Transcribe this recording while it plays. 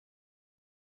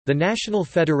The National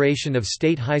Federation of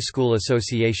State High School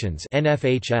Associations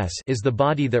 (NFHS) is the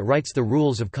body that writes the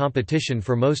rules of competition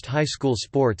for most high school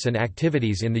sports and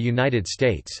activities in the United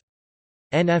States.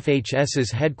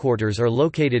 NFHS's headquarters are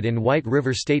located in White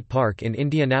River State Park in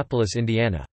Indianapolis,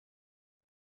 Indiana.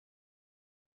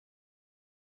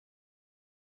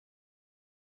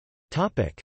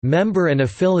 Topic: Member and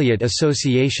affiliate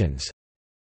associations.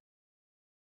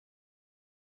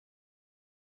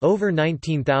 Over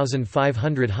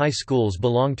 19,500 high schools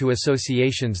belong to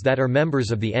associations that are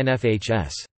members of the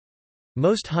NFHS.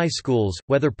 Most high schools,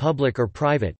 whether public or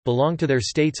private, belong to their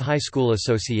state's high school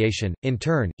association. In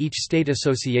turn, each state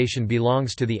association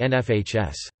belongs to the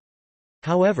NFHS.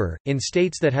 However, in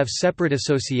states that have separate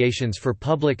associations for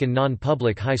public and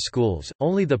non-public high schools,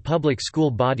 only the public school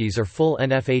bodies are full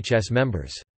NFHS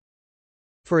members.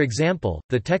 For example,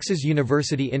 the Texas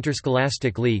University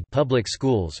Interscholastic League public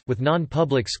schools, with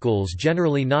non-public schools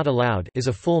generally not allowed, is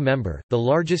a full member. The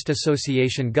largest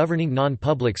association governing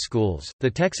non-public schools, the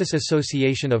Texas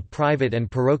Association of Private and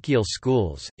Parochial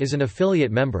Schools, is an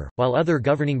affiliate member, while other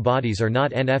governing bodies are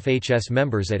not NFHS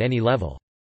members at any level.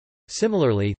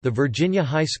 Similarly, the Virginia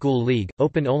High School League,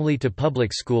 open only to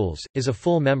public schools, is a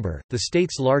full member. The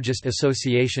state's largest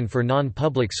association for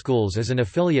non-public schools is an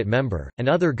affiliate member, and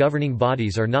other governing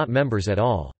bodies are not members at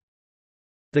all.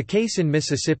 The case in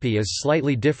Mississippi is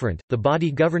slightly different. The body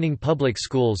governing public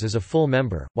schools is a full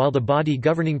member, while the body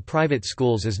governing private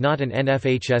schools is not an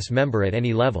NFHS member at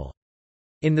any level.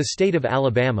 In the state of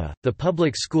Alabama, the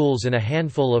public schools and a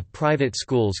handful of private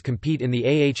schools compete in the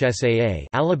AHSAA,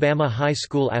 Alabama High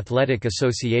School Athletic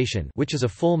Association, which is a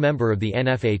full member of the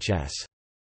NFHS.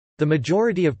 The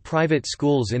majority of private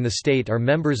schools in the state are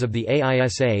members of the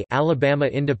AISA, Alabama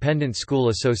Independent School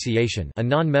Association, a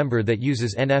non-member that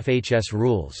uses NFHS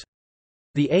rules.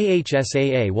 The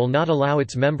AHSAA will not allow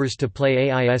its members to play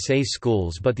AISA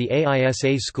schools, but the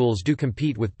AISA schools do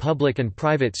compete with public and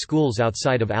private schools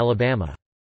outside of Alabama.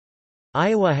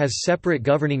 Iowa has separate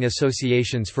governing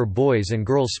associations for boys and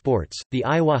girls sports, the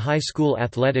Iowa High School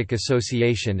Athletic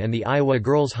Association and the Iowa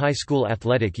Girls High School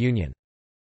Athletic Union.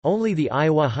 Only the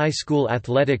Iowa High School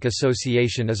Athletic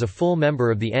Association is a full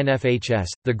member of the NFHS,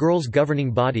 the girls'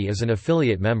 governing body is an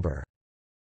affiliate member.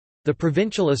 The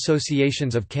provincial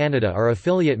associations of Canada are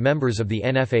affiliate members of the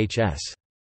NFHS.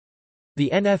 The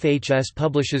NFHS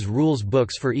publishes rules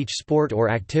books for each sport or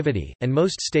activity, and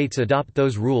most states adopt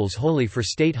those rules wholly for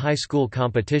state high school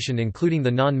competition, including the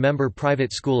non-member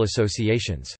private school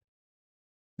associations.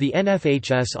 The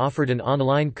NFHS offered an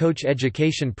online coach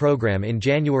education program in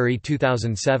January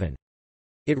 2007.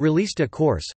 It released a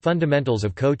course, Fundamentals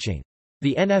of Coaching.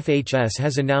 The NFHS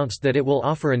has announced that it will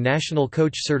offer a national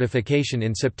coach certification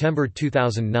in September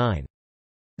 2009.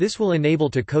 This will enable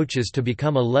coaches to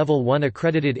become a Level 1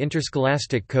 accredited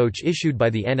interscholastic coach issued by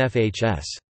the NFHS.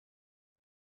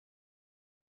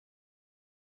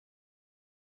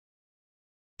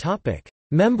 Topic: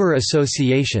 Member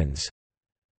associations.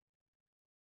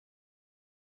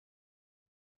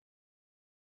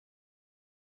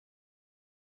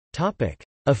 Topic: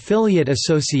 Affiliate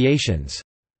associations.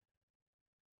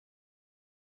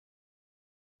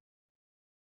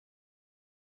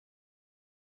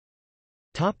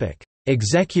 Topic: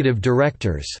 Executive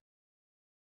directors.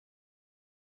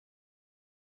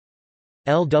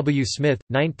 L. W. Smith,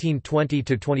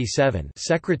 1920–27,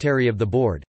 Secretary of the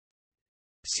Board.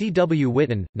 C. W.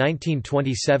 Whitten,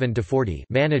 1927–40,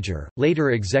 Manager,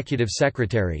 later Executive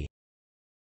Secretary.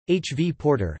 H. V.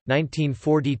 Porter,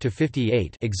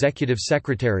 1940–58, Executive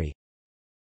Secretary.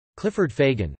 Clifford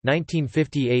Fagan,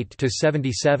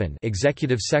 1958–77,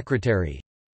 Executive Secretary.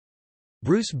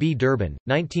 Bruce B. Durbin,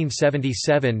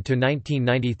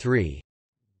 1977–1993.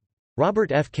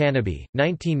 Robert F. Canobie,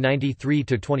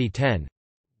 1993–2010.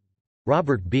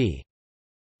 Robert B.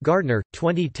 Gardner,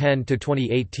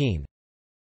 2010–2018.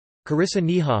 Carissa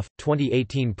Niehoff,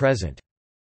 2018–present.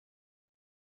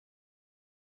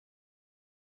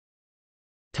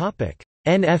 Topic: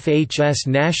 NFHS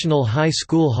National High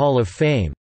School Hall of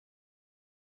Fame.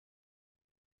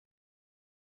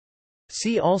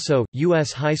 See also,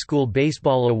 U.S. High School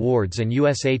Baseball Awards and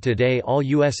USA Today.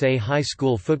 All-USA High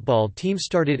School Football Team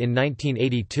started in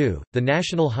 1982. The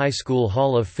National High School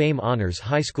Hall of Fame honors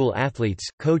high school athletes,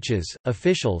 coaches,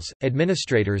 officials,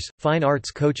 administrators, fine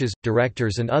arts coaches,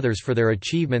 directors and others for their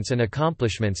achievements and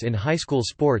accomplishments in high school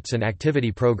sports and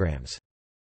activity programs.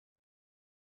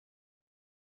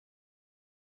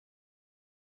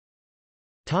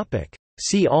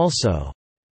 See also: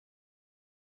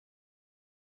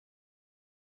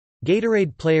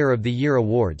 Gatorade Player of the Year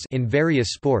awards in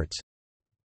various sports.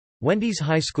 Wendy's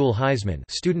High School Heisman,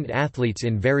 student athletes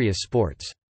in various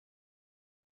sports.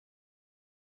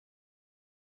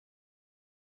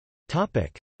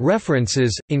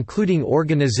 References, including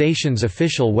organizations'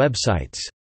 official websites.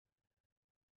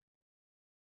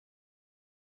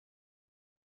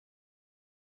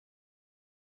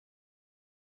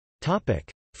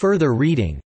 Further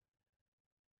reading.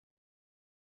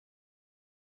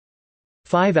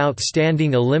 5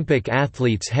 outstanding Olympic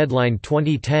athletes headline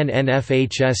 2010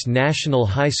 NFHS National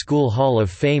High School Hall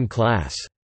of Fame class.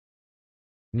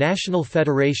 National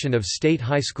Federation of State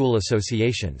High School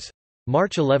Associations.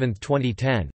 March 11,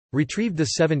 2010. Retrieved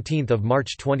 17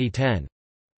 March 2010.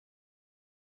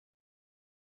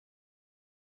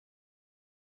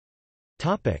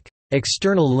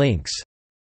 External links.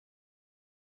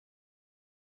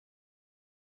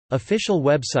 Official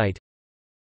website.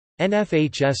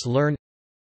 NFHS Learn.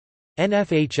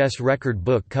 NFHS record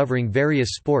book covering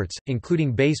various sports,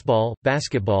 including baseball,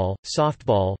 basketball,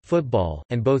 softball, football,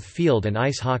 and both field and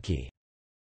ice hockey.